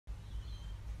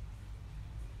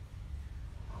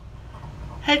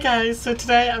Hey guys, so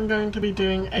today I'm going to be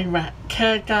doing a rat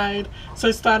care guide.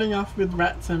 So starting off with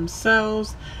rats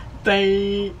themselves,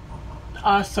 they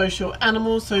are social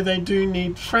animals, so they do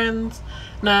need friends.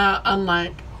 Now,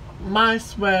 unlike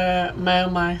mice where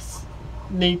male mice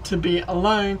need to be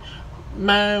alone,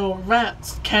 male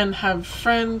rats can have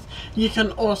friends. You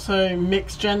can also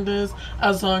mix genders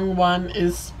as long as one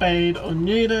is spayed or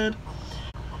neutered.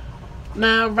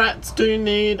 Now, rats do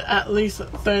need at least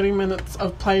 30 minutes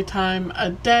of playtime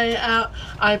a day out.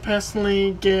 I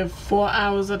personally give 4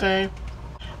 hours a day.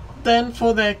 Then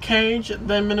for their cage,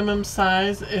 their minimum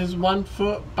size is 1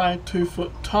 foot by 2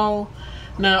 foot tall.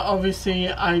 Now obviously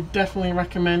I definitely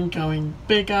recommend going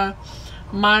bigger.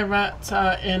 My rats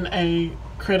are in a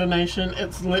Critter Nation.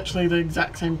 It's literally the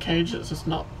exact same cage, it's just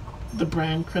not the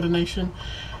brand Critter Nation.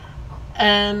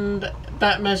 And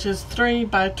that measures 3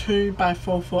 by 2 by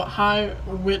 4 foot high,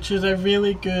 which is a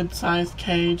really good sized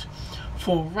cage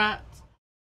for rats.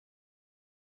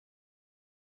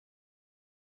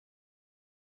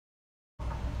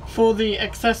 For the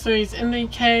accessories in the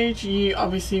cage, you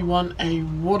obviously want a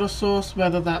water source,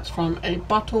 whether that's from a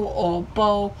bottle or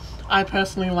bowl. I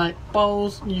personally like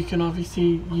bowls. You can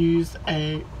obviously use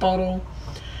a bottle.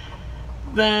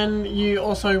 Then you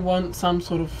also want some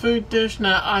sort of food dish.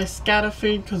 Now I scatter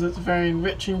feed because it's very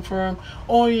enriching for them,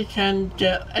 or you can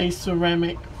get a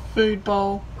ceramic food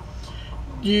bowl.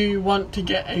 You want to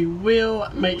get a wheel,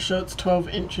 make sure it's 12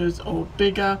 inches or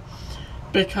bigger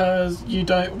because you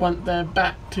don't want their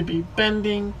back to be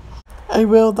bending. A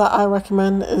wheel that I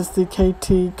recommend is the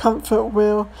KT Comfort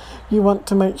Wheel. You want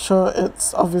to make sure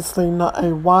it's obviously not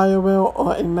a wire wheel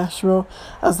or a mesh wheel,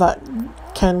 as that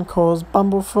can cause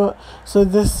bumblefoot. So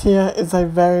this here is a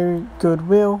very good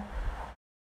wheel.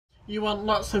 You want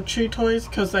lots of chew toys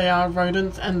because they are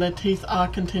rodents and their teeth are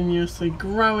continuously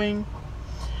growing.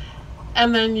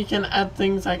 And then you can add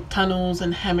things like tunnels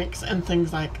and hammocks and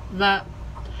things like that.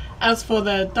 As for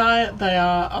their diet, they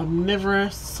are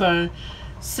omnivorous, so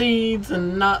seeds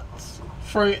and nuts,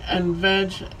 fruit and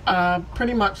veg are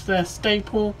pretty much their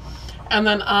staple. And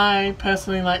then I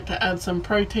personally like to add some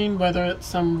protein, whether it's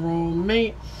some raw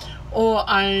meat, or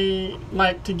I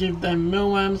like to give them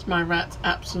mealworms. My rats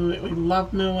absolutely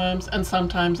love mealworms, and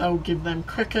sometimes I will give them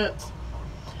crickets.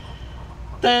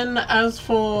 Then as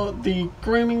for the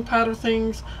grooming part of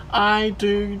things, I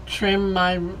do trim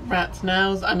my rat's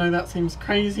nails. I know that seems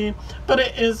crazy, but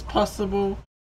it is possible.